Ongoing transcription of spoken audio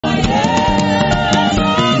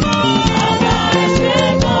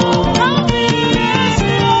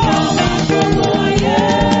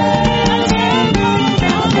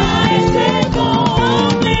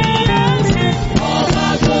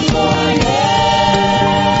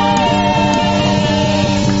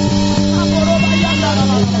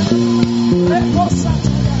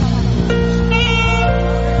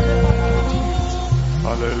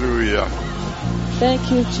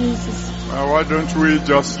Thank you, Jesus. Why don't we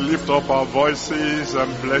just lift up our voices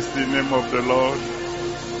and bless the name of the Lord?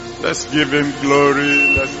 Let's give him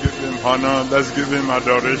glory, let's give him honor, let's give him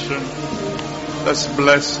adoration. Let's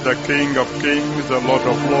bless the King of Kings, the Lord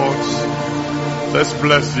of Lords. Let's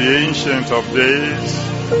bless the Ancient of Days.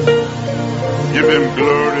 Give him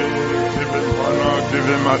glory, give him honor, give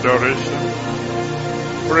him adoration.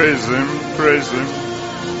 Praise him, praise him.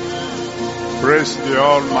 Praise the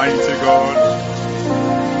Almighty God.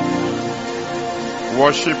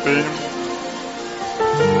 Worship him.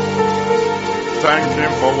 Thank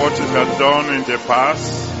him for what he has done in the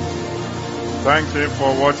past. Thank him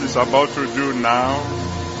for what he's about to do now.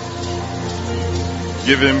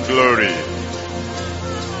 Give him glory.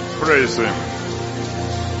 Praise him.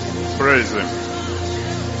 Praise him.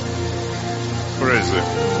 Praise him.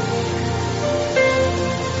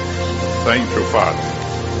 Thank you, Father.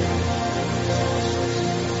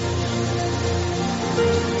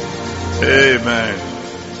 Amen.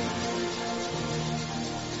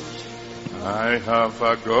 I have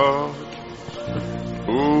a God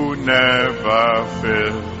who never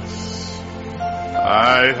fails.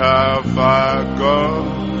 I have a God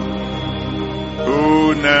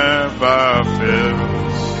who never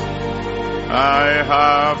fails. I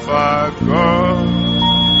have a God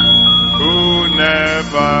who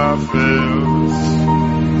never fails.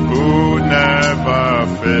 Who never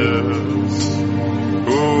fails.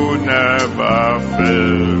 Who never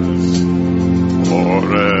fails.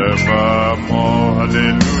 Forevermore,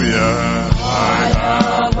 hallelujah. I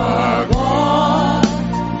have a God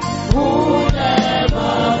who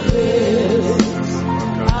never fails.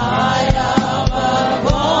 I have a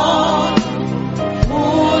God who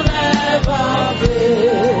never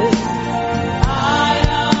fails. I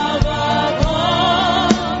have a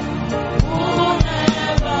God who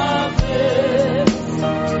never fails.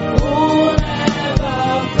 Who never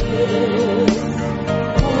fails.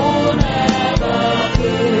 Who never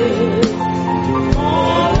fails.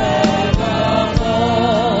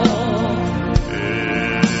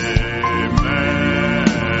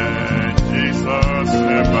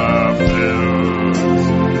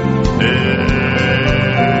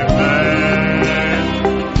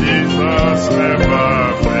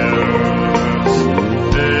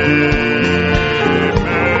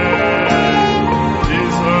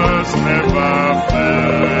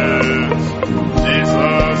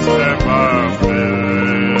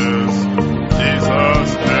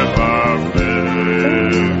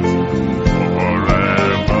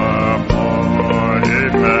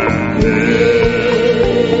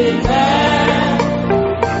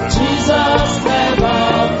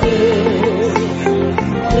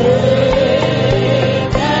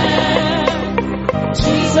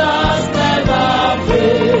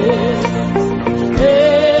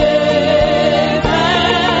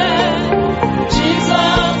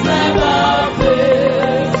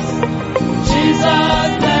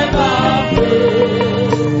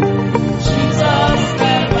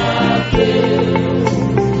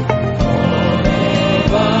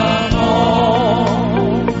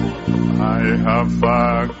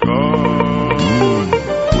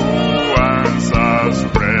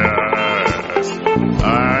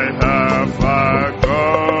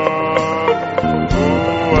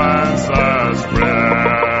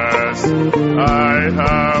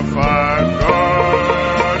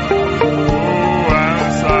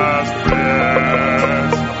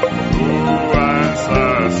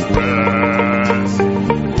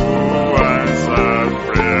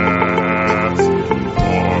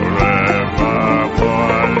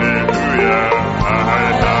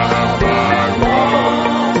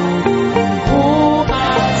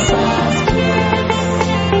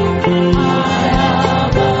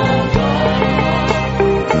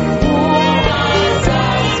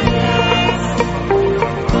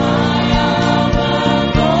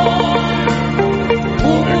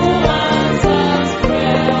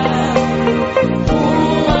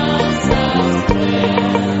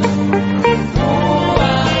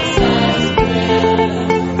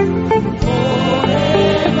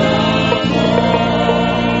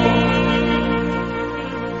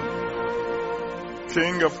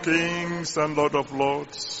 And Lord of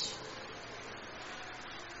Lords,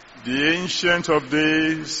 the Ancient of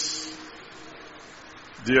Days,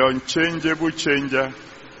 the unchangeable changer,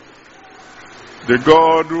 the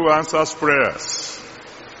God who answers prayers,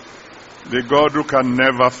 the God who can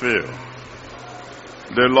never fail,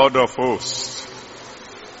 the Lord of hosts,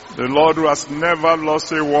 the Lord who has never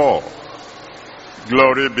lost a war.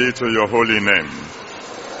 Glory be to your holy name.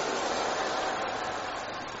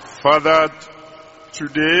 Father,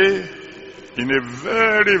 today in a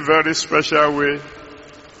very, very special way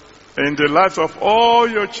in the lives of all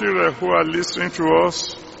your children who are listening to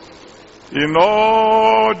us in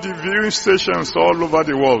all the viewing stations all over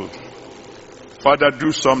the world. Father,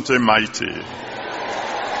 do something mighty.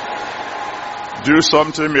 Do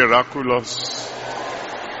something miraculous.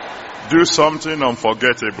 Do something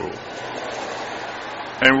unforgettable.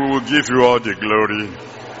 And we will give you all the glory.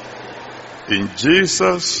 In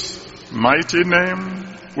Jesus' mighty name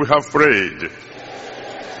we have prayed.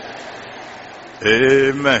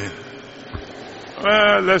 Amen.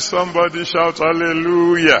 Well, let somebody shout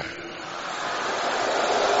hallelujah.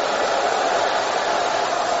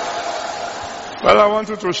 Well, I want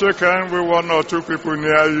you to shake hands with one or two people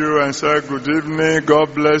near you and say, good evening,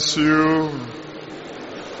 God bless you.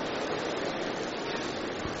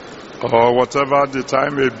 Or whatever the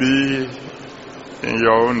time may be in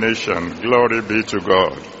your own nation. Glory be to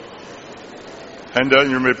God. And then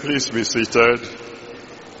you may please be seated.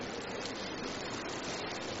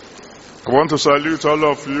 I want to salute all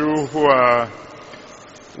of you who are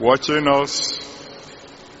watching us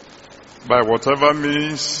by whatever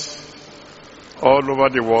means all over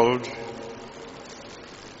the world.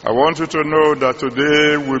 I want you to know that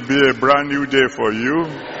today will be a brand new day for you.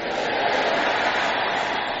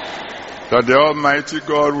 That the Almighty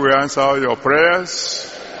God will answer all your prayers.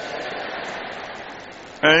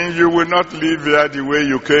 And you will not leave here the way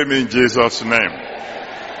you came in Jesus' name.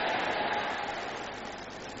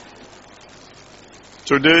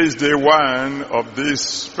 Today is day one of these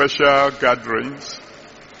special gatherings.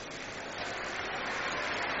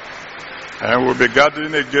 And we'll be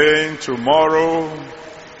gathering again tomorrow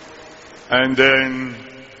and then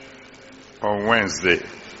on Wednesday.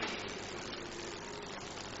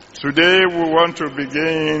 Today we want to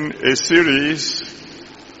begin a series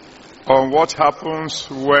on what happens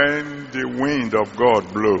when the wind of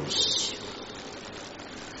God blows.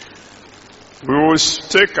 We will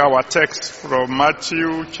take our text from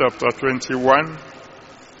Matthew chapter 21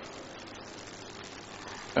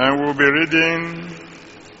 and we'll be reading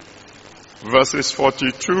verses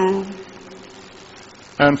 42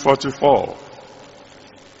 and 44.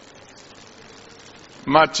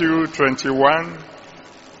 Matthew 21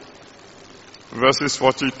 verses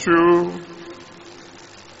 42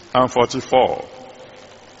 and 44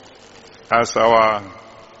 as our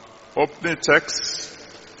opening text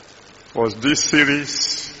for this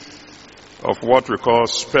series of what we call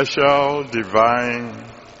special divine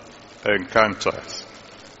encounters.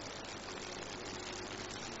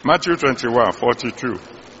 Matthew 21, 42.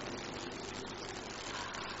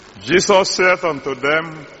 Jesus said unto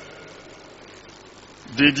them,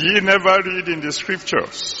 did ye never read in the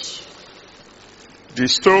scriptures, the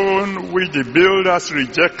stone which the builders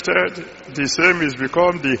rejected, the same is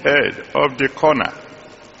become the head of the corner.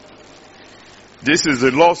 This is the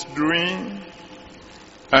Lord's doing,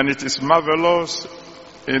 and it is marvelous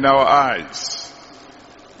in our eyes.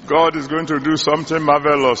 God is going to do something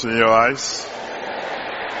marvelous in your eyes.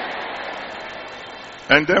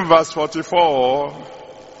 And then verse 44,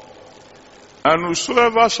 and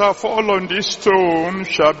whosoever shall fall on this stone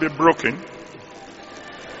shall be broken,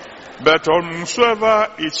 but on whomsoever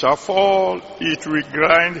it shall fall, it will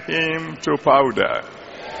grind him to powder.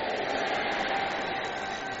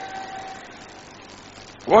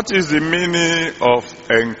 What is the meaning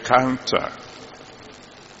of encounter?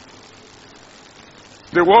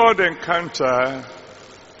 The word encounter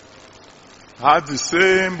has the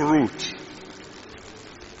same root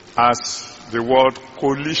as the word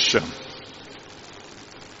collision.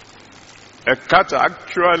 Encounter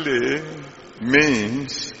actually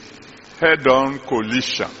means head-on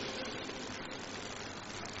collision.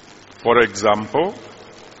 For example,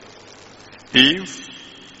 if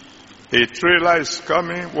a trailer is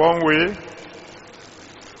coming one way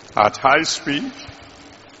at high speed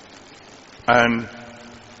and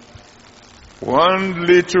one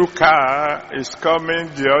little car is coming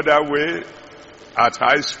the other way at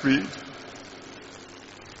high speed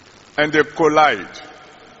and they collide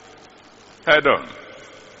head-on,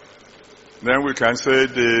 then we can say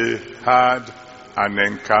they had an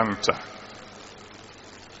encounter.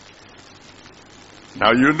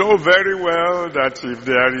 Now you know very well that if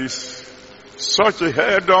there is such a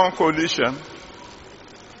head-on collision,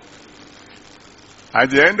 at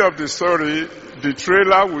the end of the story, the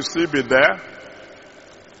trailer will still be there,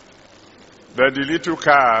 but the little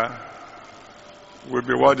car will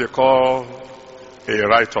be what they call a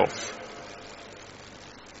write-off.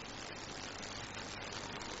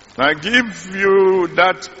 Now I give you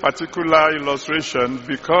that particular illustration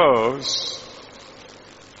because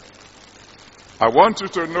I want you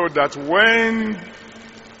to know that when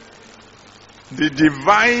the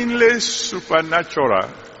divinely supernatural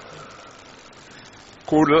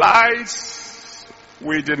collides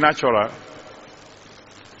with the natural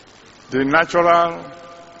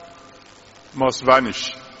must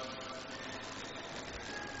vanish.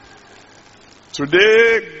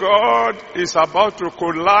 Today, God is about to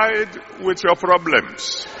collide with your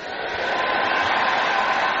problems.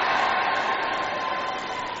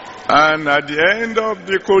 And at the end of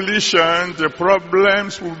the collision, the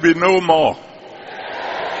problems will be no more.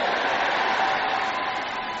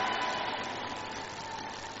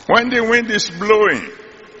 When the wind is blowing,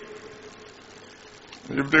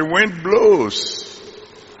 if the wind blows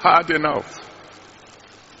hard enough,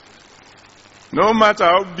 no matter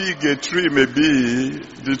how big a tree may be,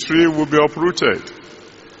 the tree will be uprooted.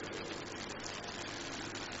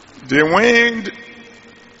 The wind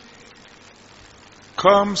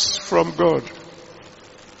comes from God.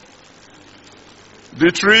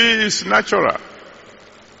 The tree is natural.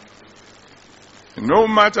 No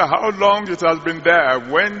matter how long it has been there,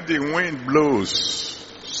 when the wind blows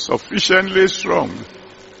sufficiently strong,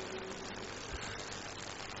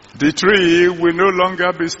 the tree will no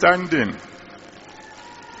longer be standing.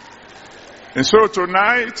 And so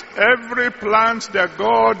tonight, every plant that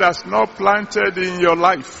God has not planted in your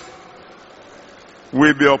life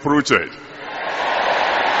will be uprooted.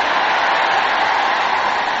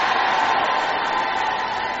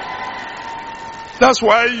 That's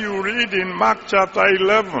why you read in Mark chapter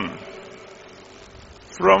 11,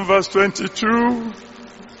 from verse 22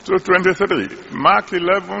 to 23. Mark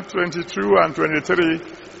 11, 22 and 23.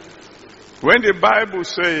 When the Bible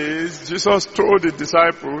says, Jesus told the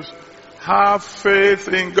disciples, have faith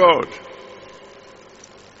in God.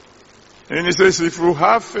 And he says, if you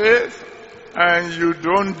have faith and you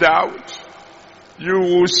don't doubt, you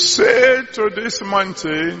will say to this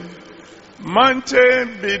mountain,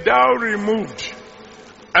 mountain, be thou removed,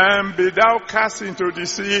 and be thou cast into the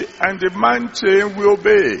sea, and the mountain will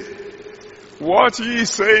obey. What he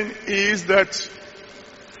is saying is that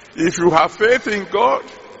if you have faith in God,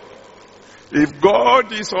 if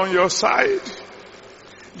God is on your side,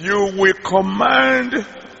 you will command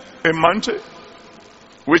a mountain,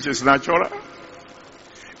 which is natural,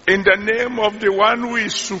 in the name of the one who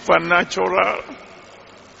is supernatural,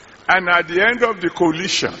 and at the end of the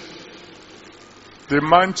collision, the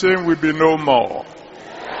mountain will be no more.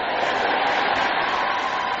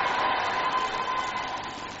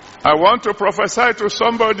 I want to prophesy to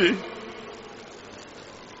somebody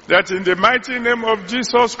that in the mighty name of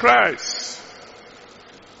Jesus Christ,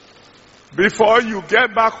 before you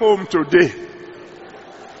get back home today,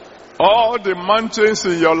 all the mountains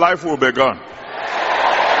in your life will be gone.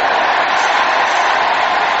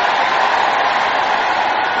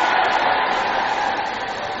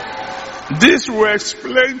 This will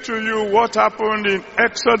explain to you what happened in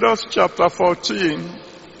Exodus chapter 14,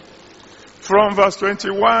 from verse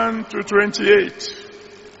 21 to 28.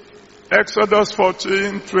 Exodus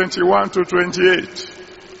 14, 21 to 28.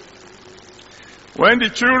 When the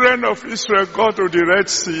children of Israel got to the Red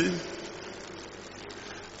Sea,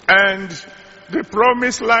 and the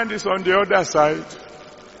promised land is on the other side,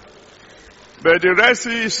 but the Red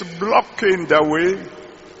Sea is blocking the way,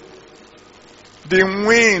 the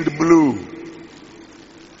wind blew.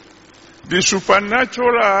 The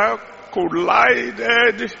supernatural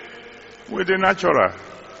collided with the natural,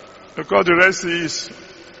 because the Red Sea is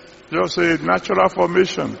just a natural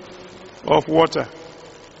formation of water.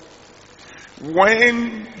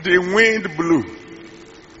 When the wind blew,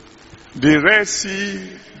 the Red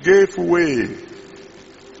Sea gave way.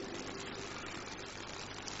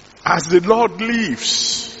 As the Lord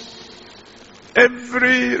lives,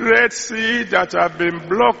 every Red Sea that has been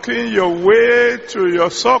blocking your way to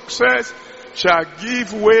your success shall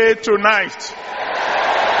give way tonight.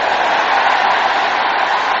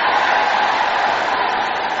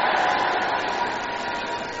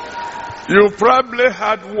 You probably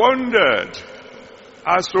had wondered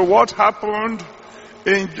as to what happened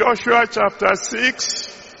in Joshua chapter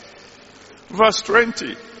 6, verse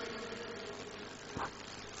 20.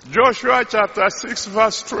 Joshua chapter 6,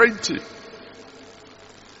 verse 20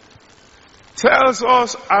 tells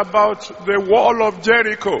us about the wall of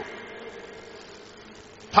Jericho.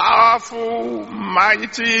 Powerful,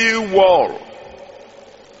 mighty wall.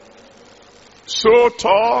 So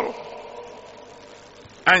tall,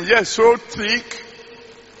 and yet so thick,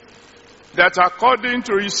 that according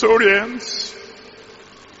to historians,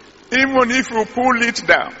 even if you pull it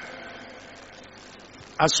down,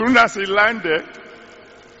 as soon as it landed,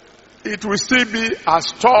 it will still be as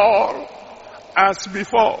tall as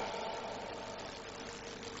before.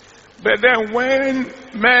 But then when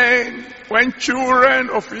men when children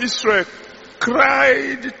of Israel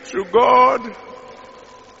cried to God,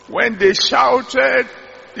 when they shouted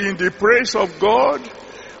in the praise of God,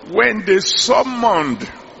 when they summoned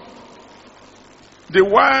the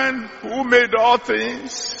one who made all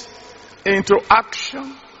things into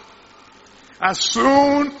action, as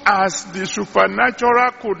soon as the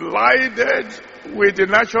supernatural collided with the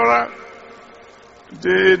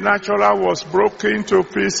natural was broken to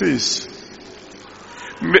pieces.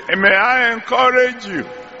 May I encourage you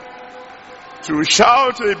to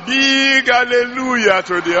shout a big hallelujah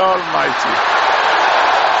to the Almighty.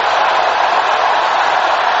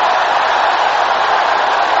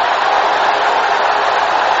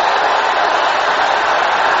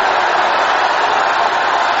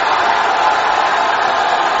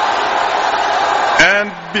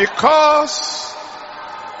 And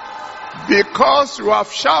because you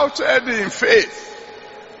have shouted in faith,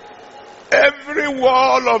 every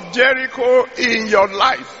wall of Jericho in your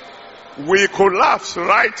life will collapse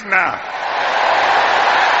right now.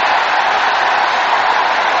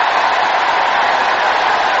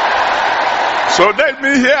 So let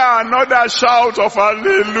me hear another shout of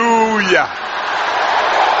hallelujah.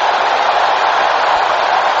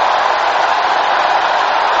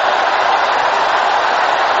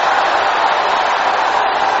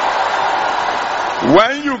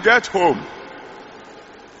 When you get home,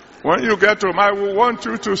 I will want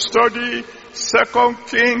you to study 2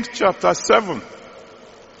 Kings chapter 7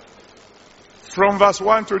 from verse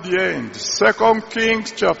 1 to the end. 2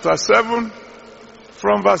 Kings chapter 7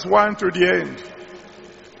 from verse 1 to the end.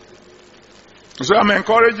 So I'm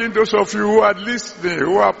encouraging those of you who are listening,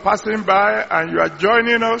 who are passing by and you are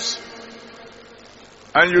joining us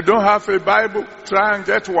and you don't have a Bible, try and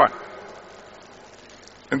get one.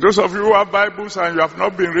 And those of you who have Bibles and you have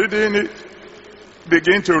not been reading it,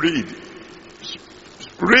 begin to read.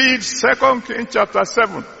 Read 2 Kings chapter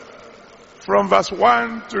 7 from verse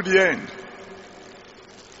 1 to the end.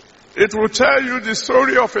 It will tell you the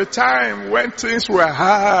story of a time when things were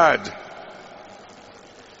hard.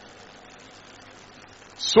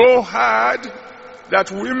 So hard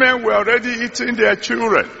that women were already eating their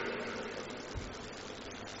children.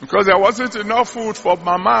 Because there wasn't enough food for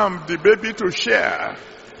mama and the baby to share.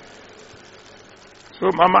 So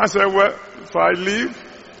mama said, well, if I leave,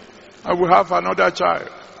 I will have another child.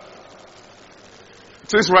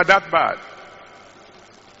 Things were that bad.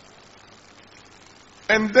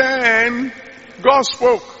 And then God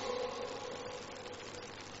spoke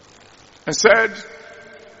and said,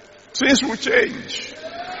 things will change.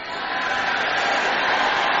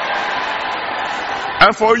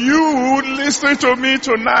 And for you listening to me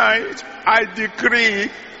tonight, I decree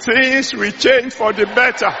things will change for the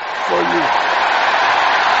better for you.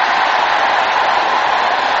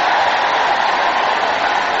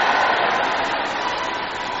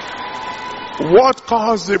 What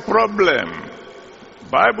caused the problem?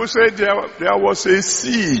 Bible said there was a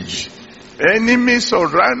siege. Enemies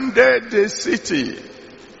surrounded the city.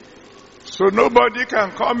 So nobody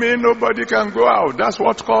can come in, nobody can go out. That's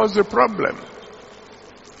what caused the problem.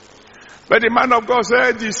 But the man of God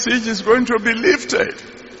said the siege is going to be lifted.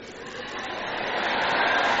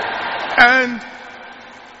 And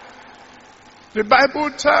the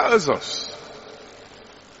Bible tells us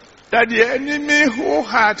that the enemy who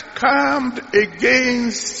had camped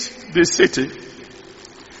against the city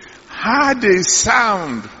had a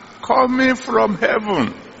sound coming from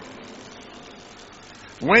heaven.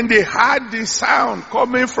 When they heard the sound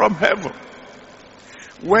coming from heaven,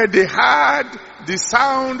 where they heard the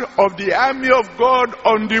sound of the army of God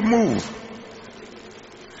on the move,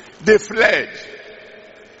 they fled.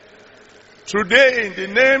 Today, in the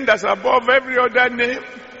name that's above every other name,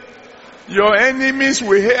 your enemies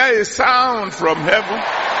will hear a sound from heaven.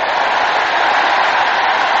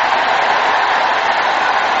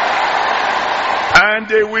 And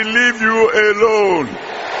they will leave you alone.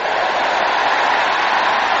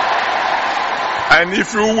 And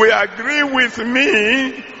if you will agree with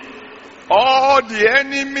me, all the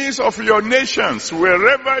enemies of your nations,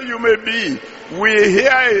 wherever you may be, will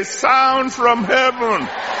hear a sound from heaven.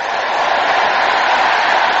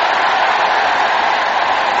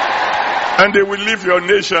 And they will leave your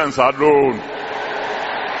nations alone.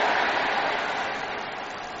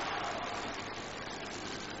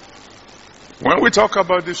 When we talk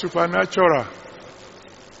about the supernatural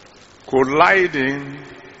colliding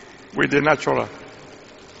with the natural,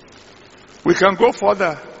 we can go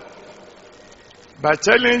further by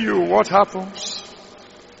telling you what happens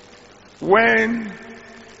when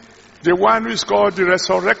the one who is called the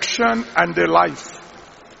resurrection and the life.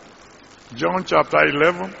 John chapter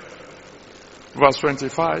 11, verse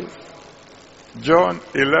 25. John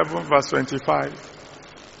 11 verse 25.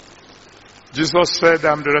 Jesus said,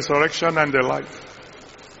 I'm the resurrection and the life.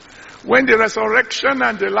 When the resurrection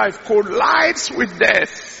and the life collides with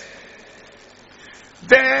death,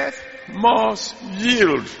 death must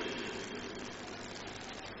yield.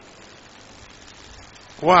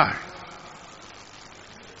 Why?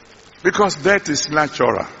 Because death is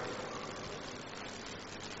natural.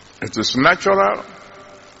 It is natural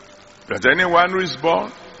that anyone who is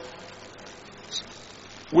born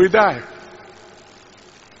will die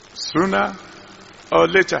sooner or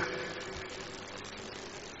later.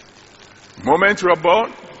 The moment you are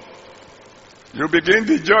born, you begin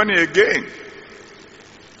the journey again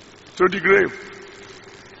to the grave.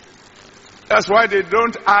 That's why they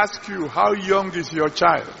don't ask you how young is your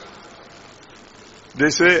child. They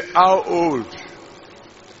say how old.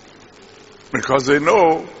 Because they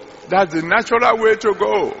know that's the natural way to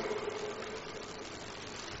go.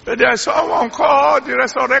 But there's someone called the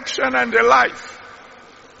resurrection and the life.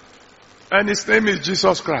 And his name is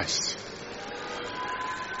Jesus Christ.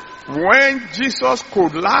 When Jesus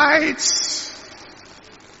collides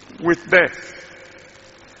with death,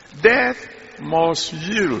 death must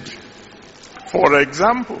yield. For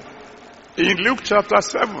example, in Luke chapter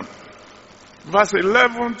 7, verse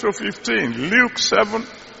 11 to 15, Luke 7,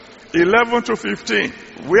 11 to 15,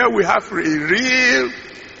 where we have a real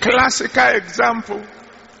classical example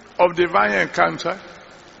of divine encounter.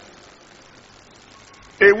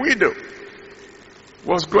 A widow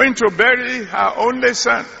was going to bury her only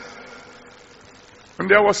son, and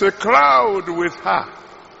there was a crowd with her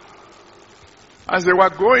as they were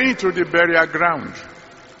going to the burial ground.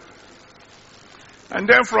 And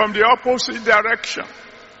then from the opposite direction,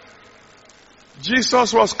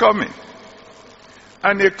 Jesus was coming,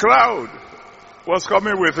 and a crowd was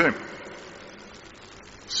coming with him.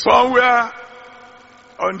 Somewhere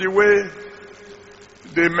on the way,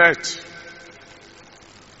 they met,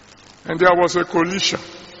 and there was a collision.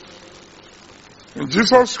 And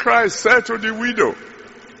Jesus Christ said to the widow,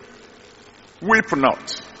 weep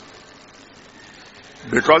not,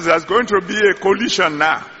 because there's going to be a collision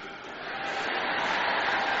now.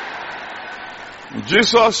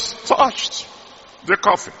 Jesus touched the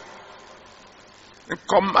coffin and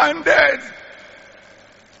commanded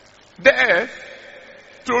death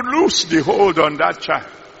to loose the hold on that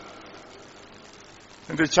child.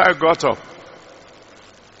 And the child got up.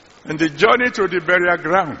 And the journey to the burial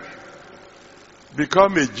ground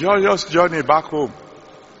became a joyous journey back home.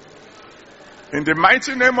 In the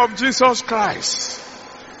mighty name of Jesus Christ,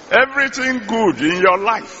 everything good in your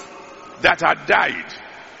life that had died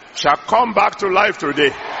shall come back to life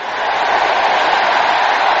today.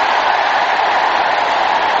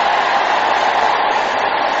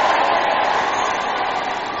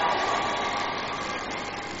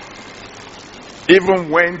 Even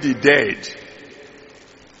when the dead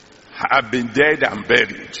have been dead and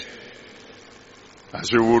buried,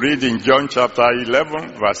 as you will read in John chapter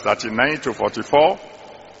 11, verse 39 to 44,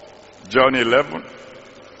 John 11,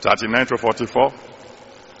 39 to 44,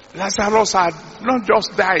 Lazarus had not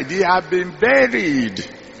just died, he had been buried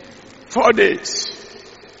 4 days.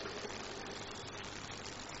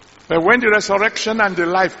 But when the resurrection and the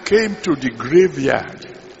life came to the graveyard,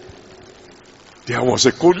 there was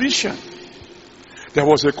a collision. There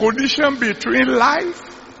was a collision between life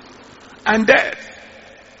and death.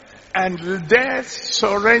 And death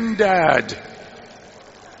surrendered.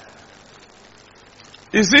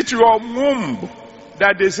 Is it your womb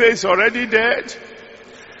that they say is already dead?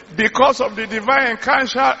 Because of the divine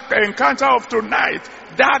encounter of tonight,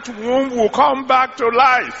 that womb will come back to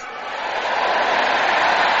life.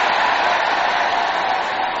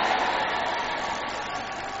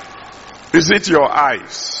 Is it your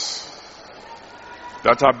eyes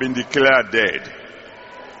that have been declared dead?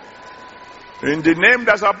 In the name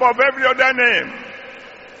that's above every other name,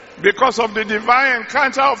 because of the divine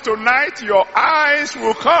encounter of tonight, your eyes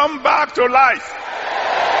will come back to life.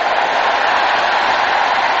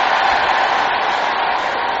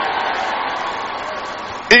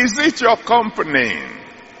 Is it your company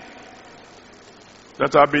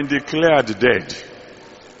that have been declared dead?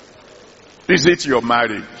 Is it your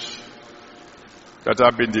marriage that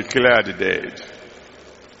have been declared dead?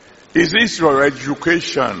 Is it your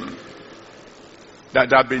education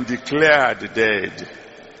that have been declared dead?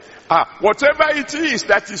 Whatever it is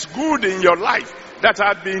that is good in your life that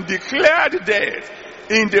have been declared dead,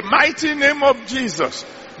 in the mighty name of Jesus,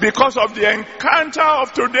 because of the encounter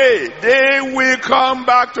of today, they will come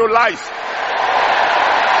back to life.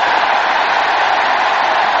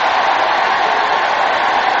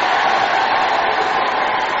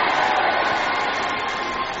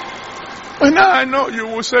 And now I know you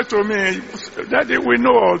will say to me, Daddy, we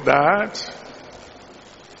know all that.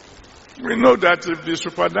 We know that if the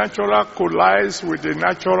supernatural collides with the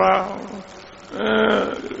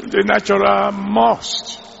natural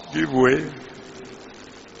must give way.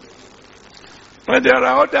 But there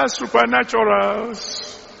are other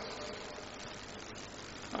supernaturals.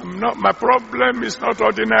 My problem is not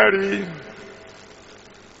ordinary.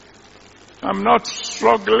 I'm not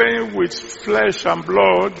struggling with flesh and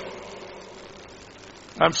blood.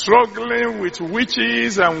 I'm struggling with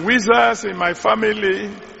witches and wizards in my family.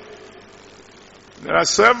 There are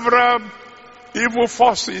several evil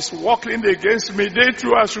forces working against me. They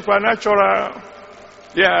too are supernatural.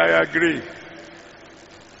 Yeah, I agree.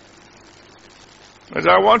 But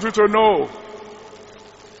I want you to know,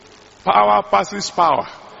 power passes power.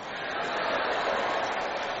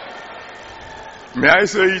 May I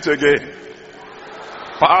say it again?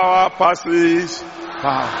 Power passes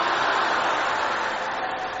power.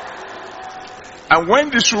 And when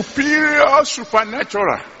the superior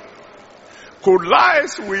supernatural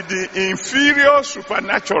collides with the inferior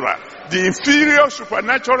supernatural, the inferior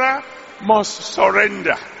supernatural must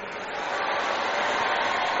surrender.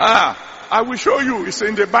 I will show you. It's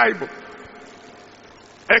in the Bible.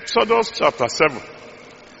 Exodus chapter 7,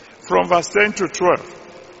 from verse 10 to 12.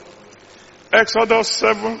 Exodus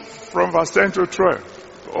 7, from verse 10 to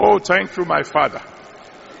 12. Oh, thank you, my Father.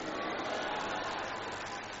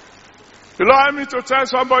 Allow me to tell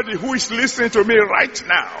somebody who is listening to me right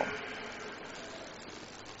now.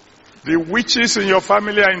 The witches in your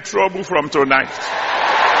family are in trouble from tonight.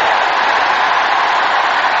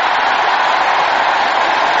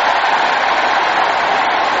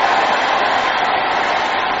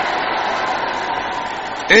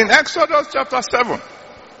 In Exodus chapter 7,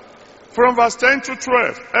 from verse 10 to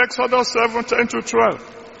 12, Exodus 7, 10 to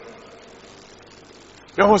 12,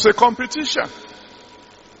 there was a competition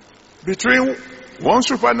between one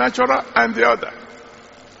supernatural and the other.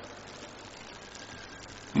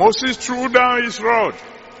 Moses threw down his rod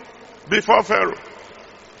before Pharaoh.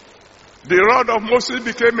 The rod of Moses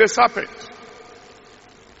became a serpent.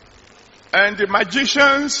 And the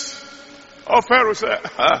magicians of Pharaoh said,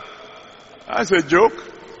 that's a joke.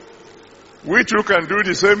 We too can do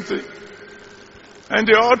the same thing. And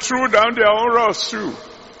they all threw down their own rods too.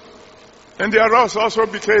 And their rods also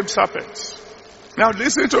became serpents. Now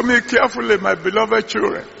listen to me carefully, my beloved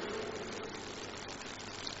children.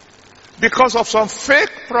 Because of some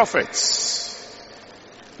fake prophets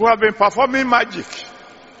who have been performing magic,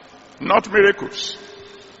 not miracles.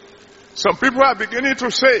 Some people are beginning to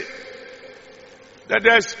say that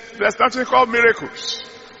there's nothing called miracles.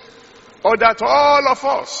 Or that all of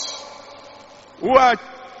us who are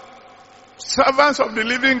servants of the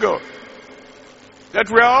living God, that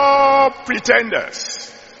we are all pretenders,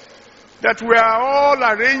 that we are all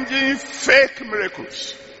arranging fake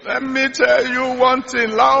miracles. Let me tell you one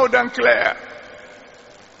thing loud and clear.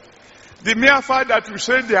 The mere fact that we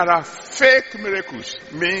say there are fake miracles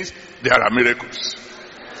means there are miracles.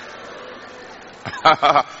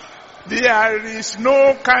 There is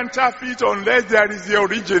no counterfeit unless there is the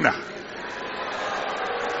original.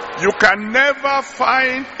 You can never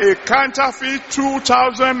find a counterfeit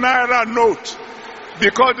 2,000 naira note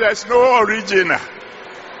because there's no original.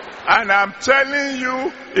 And I'm telling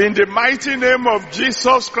you, in the mighty name of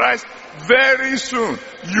Jesus Christ, very soon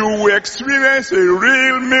you will experience a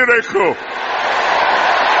real miracle.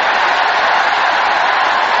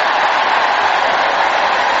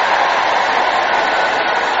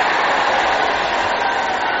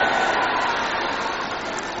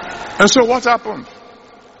 And so what happened?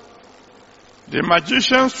 The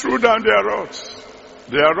magicians threw down their rods.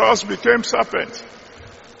 Their rods became serpents.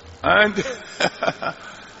 And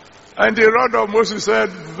and the rod of Moses said,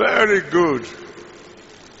 very good.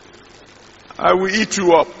 I will eat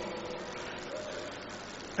you up.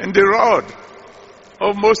 And the rod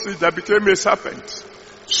of Moses that became a serpent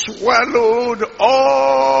swallowed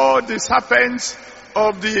all the serpents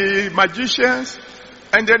of the magicians,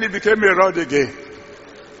 and then it became a rod again.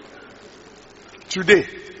 Today,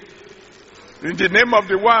 in the name of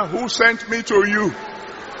the one who sent me to you,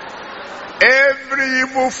 every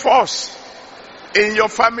evil force in your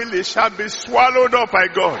family shall be swallowed up by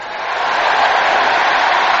God.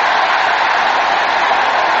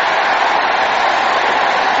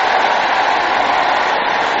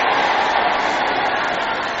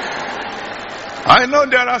 I know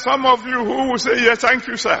there are some of you who will say, yes, thank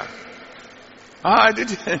you, sir. I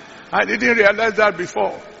didn't realize that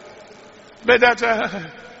before. But that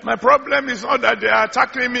my problem is not that they are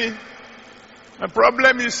attacking me. My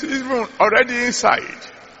problem is even already inside.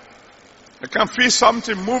 I can feel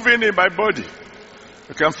something moving in my body.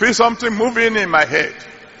 I can feel something moving in my head.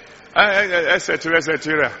 Etc.,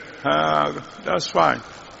 etc. That's fine.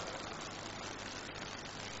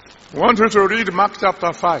 I want you to read Mark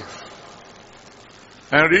chapter 5.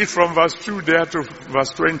 And read from verse 2 there to verse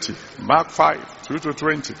 20. Mark 5, 2 to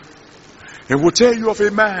 20. It will tell you of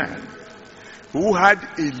a man who had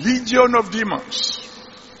a legion of demons.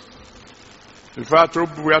 If we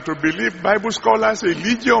are to believe Bible scholars, a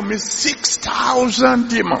legion means 6,000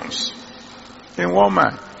 demons in one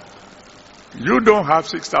man. You don't have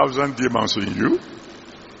 6,000 demons in you.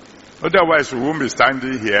 Otherwise, we won't be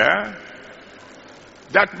standing here.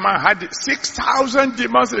 That man had 6,000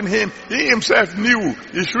 demons in him. He himself knew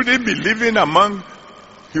he shouldn't be living among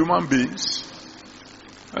human beings.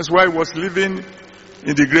 That's why he was living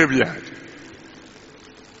in the graveyard.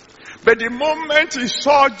 But the moment he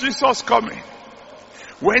saw Jesus coming,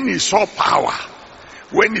 when he saw power,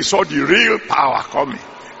 when he saw the real power coming,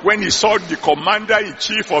 when he saw the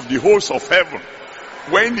commander-in-chief of the hosts of heaven,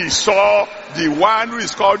 when he saw the one who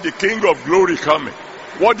is called the King of Glory coming,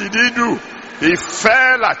 what did he do? He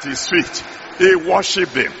fell at his feet. He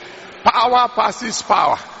worshipped him. Power passes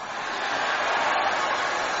power.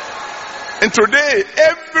 And today,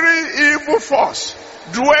 every evil force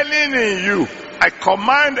dwelling in you, I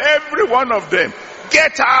command every one of them,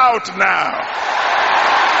 get out now.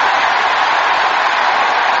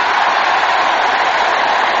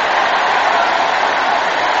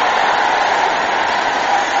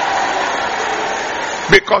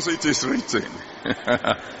 Because it is written.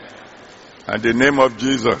 And the name of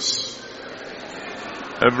Jesus,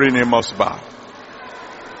 every name must bow.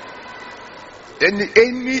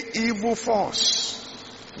 Any evil force,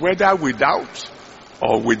 whether without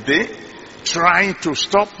or within, trying to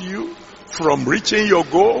stop you from reaching your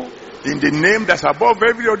goal in the name that's above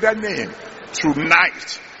every other name,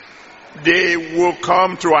 tonight they will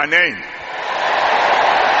come to an end.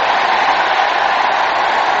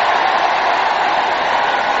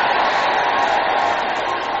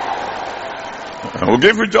 I will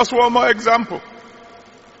give you just one more example,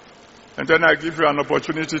 and then I'll give you an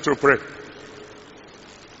opportunity to pray.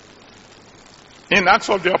 In Acts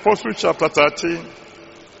of the Apostles chapter 13,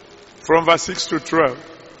 from verse 6 to 12.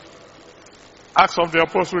 Acts of the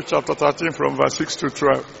Apostles chapter 13, from verse 6 to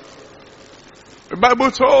 12. The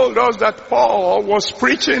Bible told us that Paul was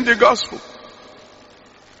preaching the gospel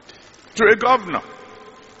to a governor.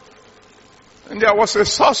 And there was a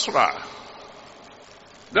sorcerer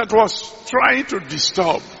that was trying to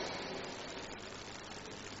disturb.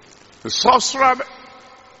 The sorcerer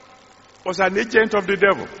was an agent of the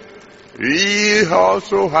devil. He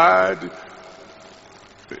also had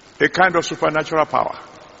a kind of supernatural power.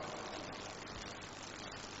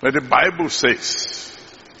 But the Bible says,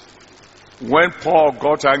 when Paul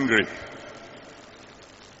got angry,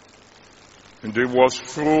 and he was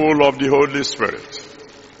full of the Holy Spirit,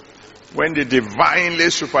 when the divinely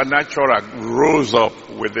supernatural rose up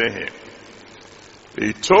within him,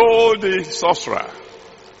 he told the sorcerer,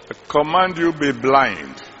 I command you be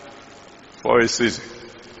blind for a season.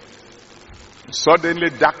 Suddenly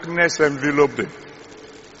darkness enveloped him,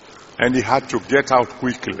 and he had to get out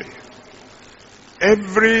quickly.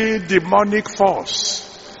 Every demonic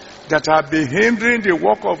force that have been hindering the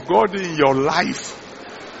work of God in your life,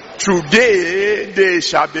 today they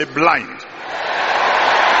shall be blind.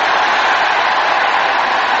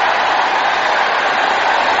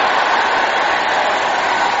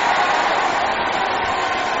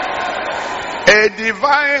 A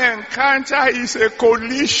divine encounter is a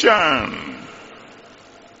collision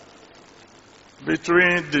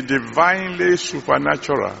between the divinely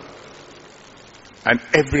supernatural and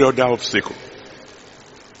every other obstacle.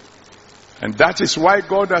 And that is why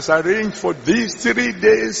God has arranged for these 3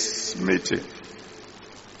 days meeting.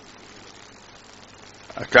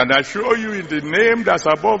 I can assure you, in the name that's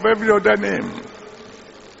above every other name,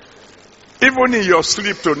 even in your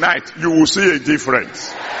sleep tonight, you will see a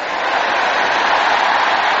difference.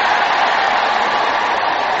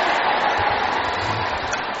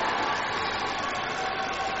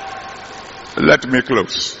 Let me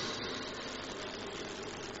close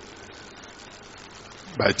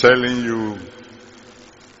by telling you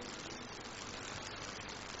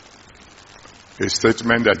a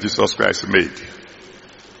statement that Jesus Christ made.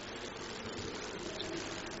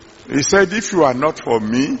 He said, if you are not for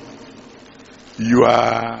me, you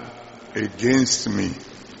are against me.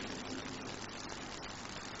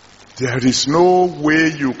 There is no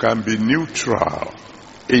way you can be neutral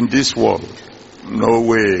in this world. No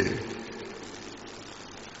way.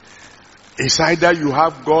 It's either you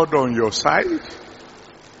have God on your side,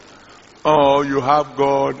 or you have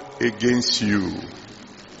God against you.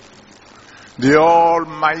 The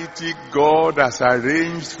Almighty God has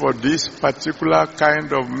arranged for this particular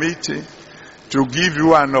kind of meeting to give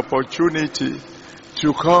you an opportunity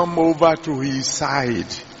to come over to His side.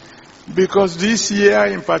 Because this year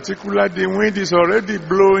in particular, the wind is already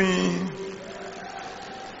blowing.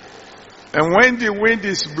 And when the wind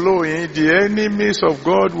is blowing, the enemies of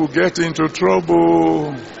God will get into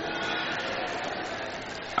trouble.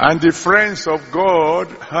 And the friends of God,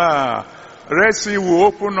 Red Sea will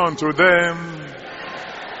open unto them.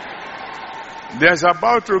 There's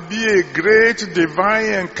about to be a great divine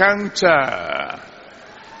encounter.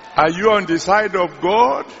 Are you on the side of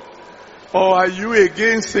God or are you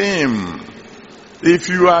against Him? If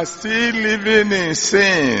you are still living in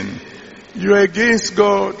sin, you are against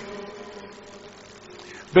God.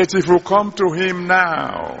 But if you come to Him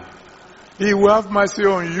now, He will have mercy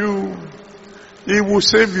on you. He will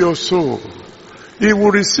save your soul. He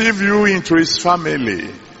will receive you into His family.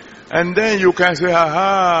 And then you can say,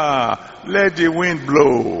 let the wind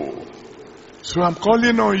blow. So I'm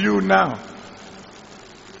calling on you now.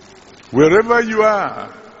 Wherever you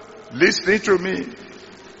are, listening to me,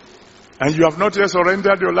 and you have not yet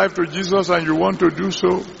surrendered your life to Jesus and you want to do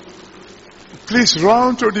so, please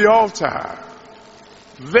run to the altar.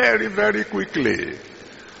 Very, very quickly.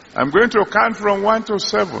 I'm going to count from 1 to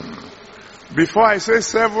 7. Before I say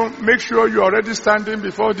 7, make sure you're already standing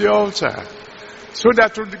before the altar. So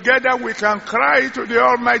that together we can cry to the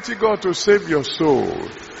Almighty God to save your soul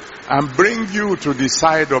and bring you to the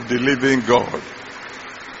side of the living God.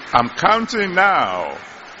 I'm counting now.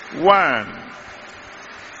 1.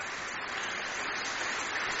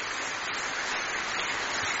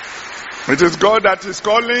 It is God that is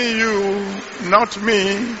calling you, not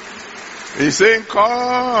me. He's saying,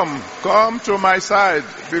 come to my side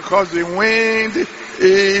because the wind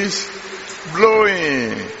is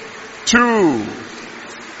blowing. 2.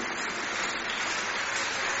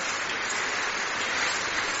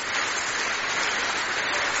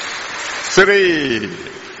 3.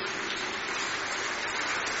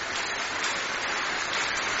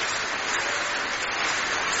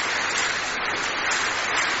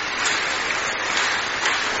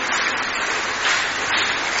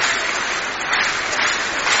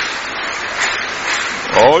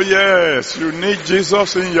 'Oh yes, you need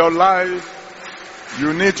Jesus in your life.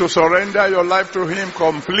 You need to surrender your life to Him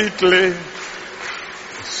completely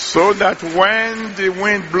so that when the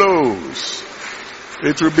wind blows,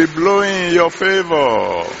 it will be blowing in your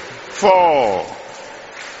favor. 4.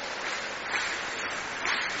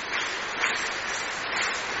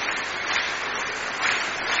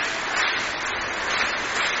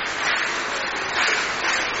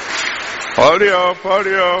 'Hurry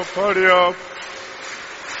up.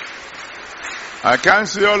 I can't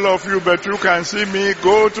see all of you, but you can see me.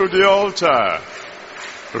 Go to the altar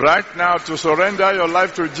right now to surrender your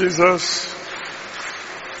life to Jesus.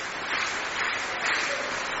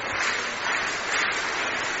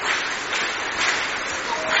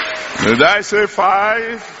 Did I say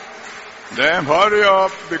 5? Then hurry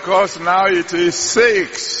up because now it is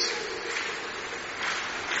 6.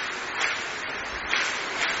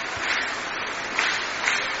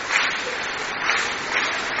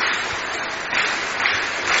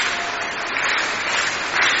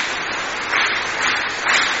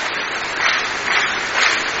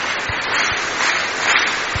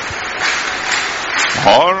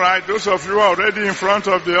 All right, those of you already in front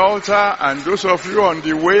of the altar and those of you on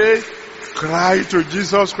the way, cry to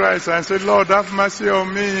Jesus Christ and say, Lord, have mercy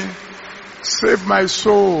on me. Save my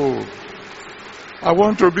soul. I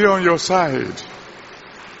want to be on your side.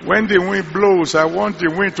 When the wind blows, I want the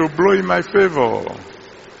wind to blow in my favor.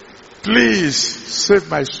 Please save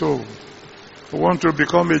my soul. I want to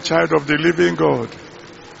become a child of the living God.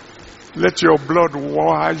 Let your blood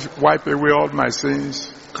wipe away all my sins.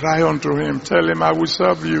 Cry unto Him. Tell Him, I will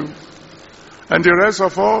serve you. And the rest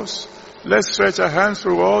of us, let's stretch our hands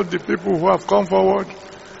to all the people who have come forward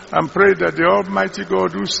and pray that the Almighty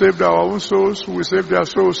God who saved our own souls will save their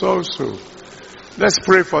souls also. Let's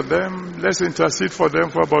pray for them. Let's intercede for them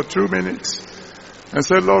for about 2 minutes. And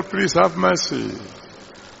say, Lord, please have mercy.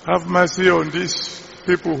 Have mercy on these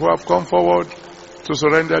people who have come forward to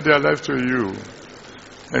surrender their life to you.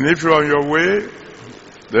 And if you're on your way,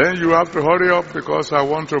 then you have to hurry up because I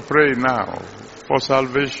want to pray now for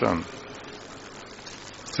salvation.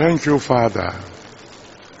 Thank you, Father.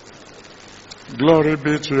 Glory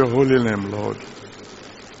be to your holy name, Lord.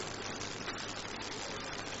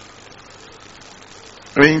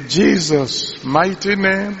 In Jesus' mighty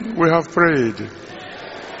name we have prayed.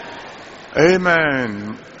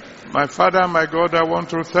 Amen. My Father, my God, I want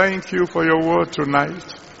to thank you for your word tonight.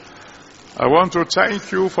 I want to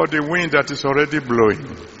thank you for the wind that is already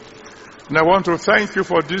blowing. And I want to thank you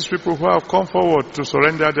for these people who have come forward to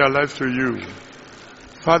surrender their lives to you.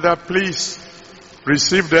 Father, please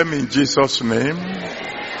receive them in Jesus' name.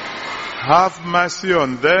 Have mercy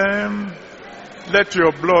on them. Let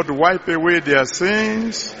your blood wipe away their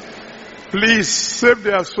sins. Please save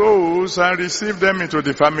their souls and receive them into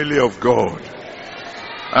the family of God.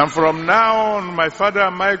 And from now on, my Father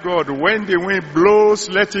and my God, when the wind blows,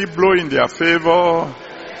 let it blow in their favor.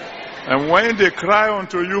 And when they cry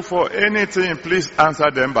unto you for anything, please answer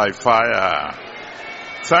them by fire.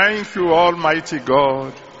 Thank you, Almighty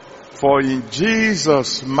God, for in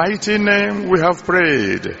Jesus' mighty name we have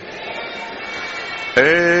prayed.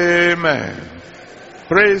 Amen.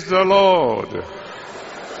 Praise the Lord.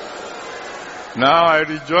 Now I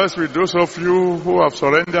rejoice with those of you who have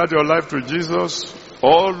surrendered your life to Jesus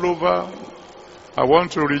all over. I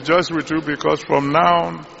want to rejoice with you because from now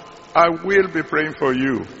on, I will be praying for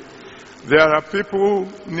you. There are people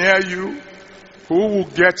near you who will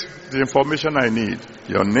get the information I need.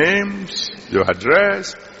 Your names, your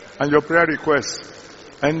address, and your prayer requests.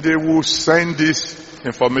 And they will send this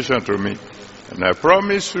information to me. And I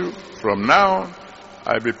promise you, from now on,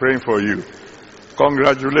 I'll be praying for you.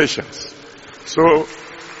 Congratulations. So,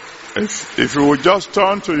 if you will just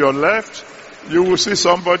turn to your left, you will see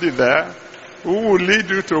somebody there who will lead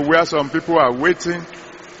you to where some people are waiting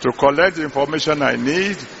to collect the information I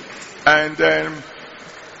need and then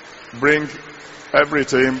bring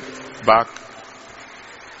everything back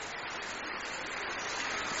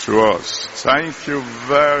to us. Thank you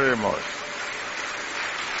very much.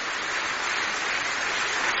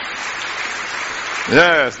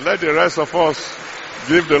 Yes, let the rest of us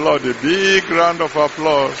give the Lord a big round of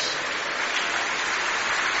applause.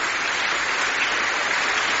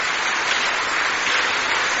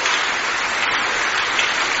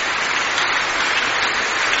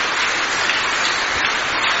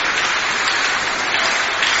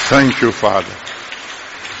 Thank you, Father.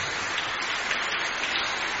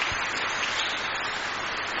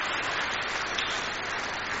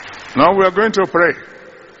 Now we are going to pray.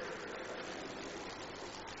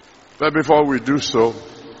 But before we do so,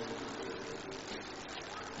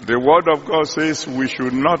 the Word of God says we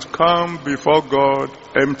should not come before God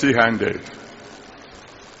empty-handed.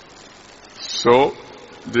 So,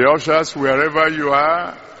 the ushers, wherever you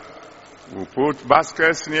are, will put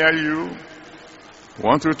baskets near you.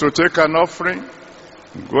 Want you to take an offering,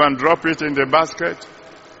 go and drop it in the basket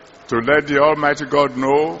to let the Almighty God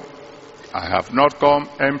know, I have not come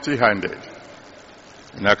empty-handed.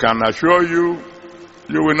 And I can assure you,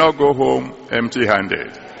 you will not go home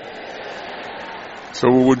empty-handed. So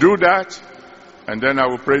we will do that, and then I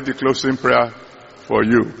will pray the closing prayer for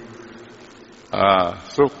you.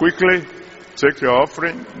 So quickly, take your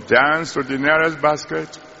offering, dance to the nearest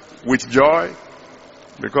basket with joy,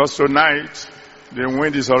 because tonight, the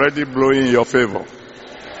wind is already blowing in your favor.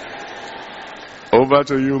 Over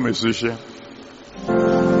to you, musician.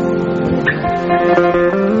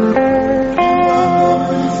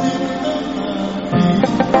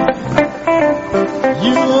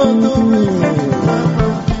 You are the reason.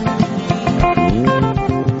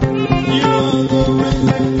 You are the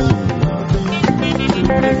reason.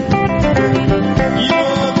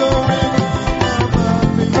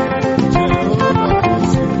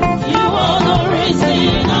 You are the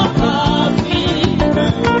reason I'm happy.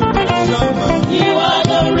 You are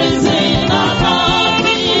the reason I'm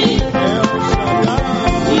happy.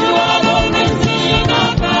 You are the reason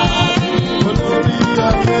I'm happy.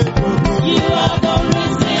 You are the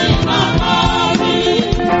reason I'm happy.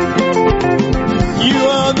 You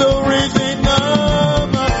are the reason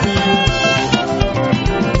I'm happy.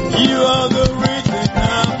 You are the reason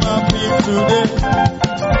I'm happy today.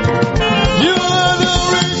 You are the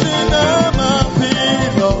reason I'm happy,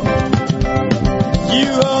 Lord.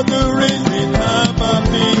 You are the reason I'm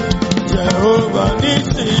happy, Jehovah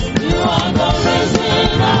Nissi. You are the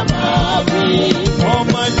reason I'm happy,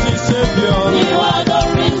 Almighty Savior. You are the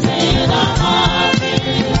reason I'm happy,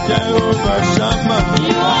 Jehovah Shammah.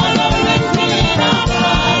 You are the reason I'm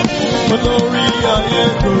happy, Glory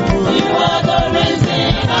Ayeko. You are the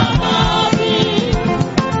reason I'm happy.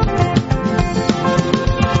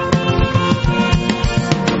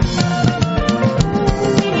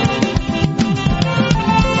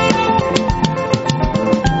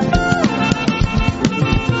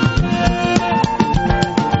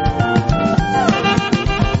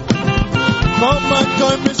 Come and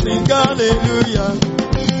join me, sing hallelujah.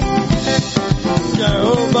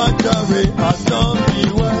 Jehovah Jireh has done me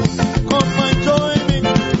well. Come and join me,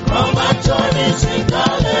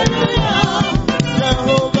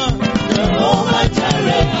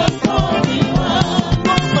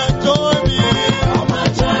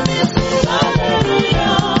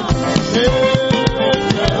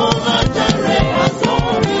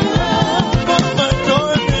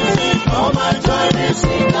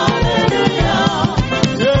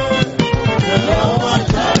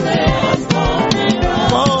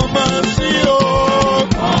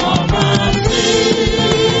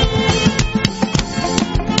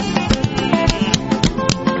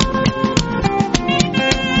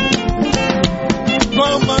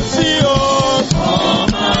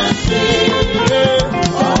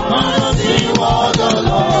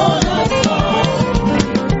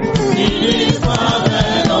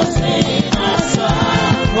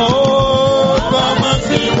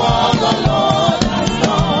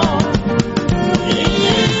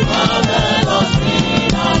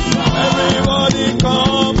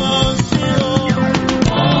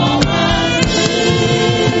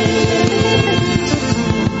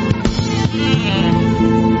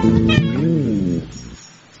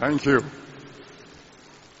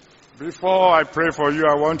 Before I pray for you,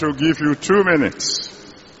 I want to give you 2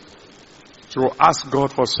 minutes to ask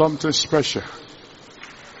God for something special.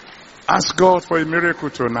 Ask God for a miracle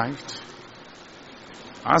tonight.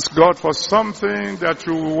 Ask God for something that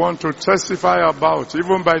you want to testify about,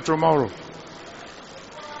 even by tomorrow.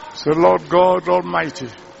 Say, Lord God Almighty,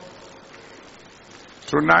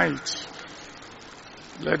 tonight,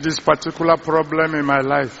 let this particular problem in my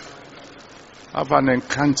life have an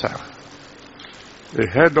encounter, a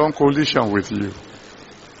head-on collision with you.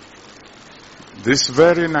 This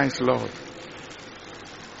very night, Lord,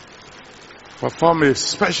 perform a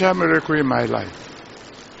special miracle in my life.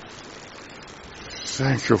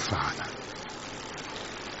 Thank you, Father.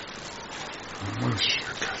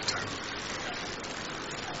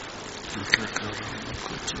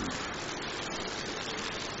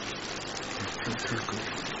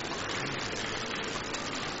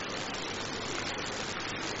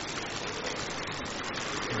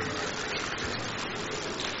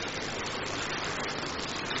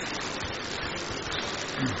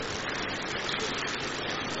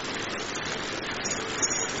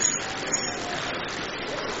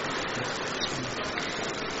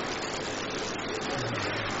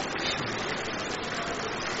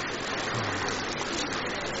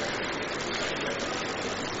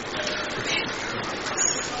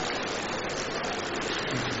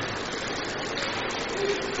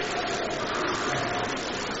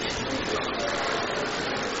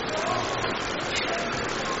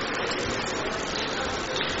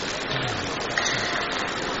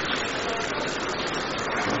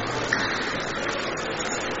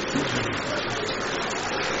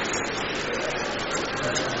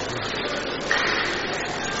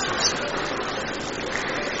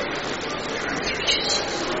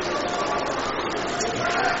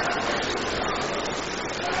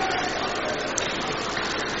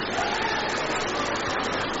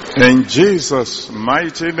 In Jesus'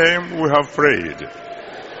 mighty name we have prayed.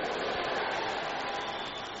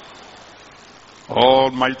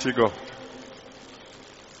 Almighty God,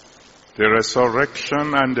 the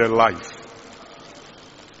resurrection and the life,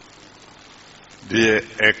 the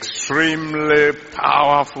extremely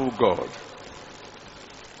powerful God,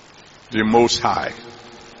 the Most High,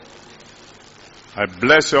 I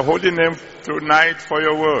bless your holy name tonight for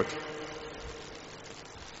your word.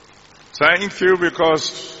 Thank you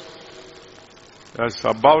because there's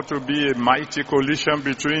about to be a mighty collision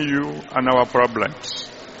between you and our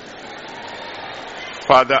problems.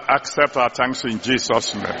 Father, accept our thanks in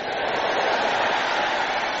Jesus' name.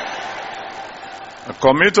 I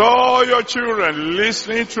commit all your children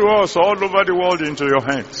listening to us all over the world into your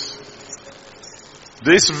hands.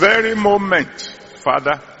 This very moment,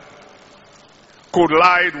 Father,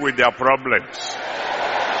 collide with their problems.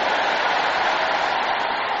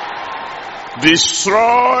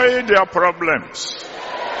 Destroy their problems.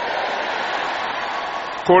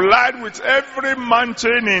 Collide with every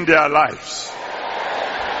mountain in their lives.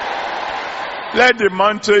 Let the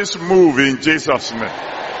mountains move in Jesus' name.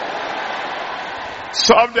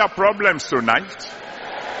 Solve their problems tonight.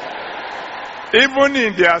 Even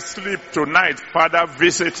in their sleep tonight, Father,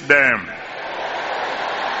 visit them.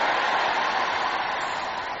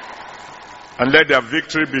 And let their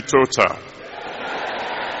victory be total.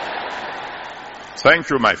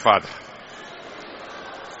 Thank you, my Father.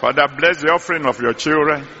 Father, bless the offering of your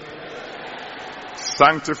children.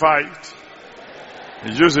 Sanctify it.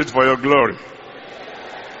 Use it for your glory.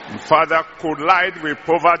 And Father, collide with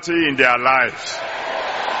poverty in their lives.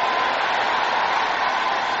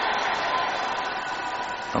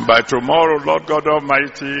 And by tomorrow, Lord God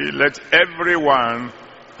Almighty, let everyone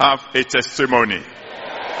have a testimony.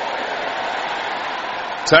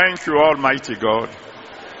 Thank you, Almighty God.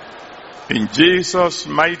 In Jesus'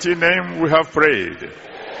 mighty name we have prayed.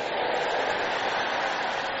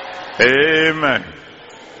 Amen.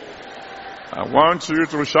 I want you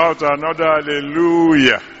to shout another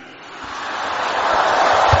hallelujah.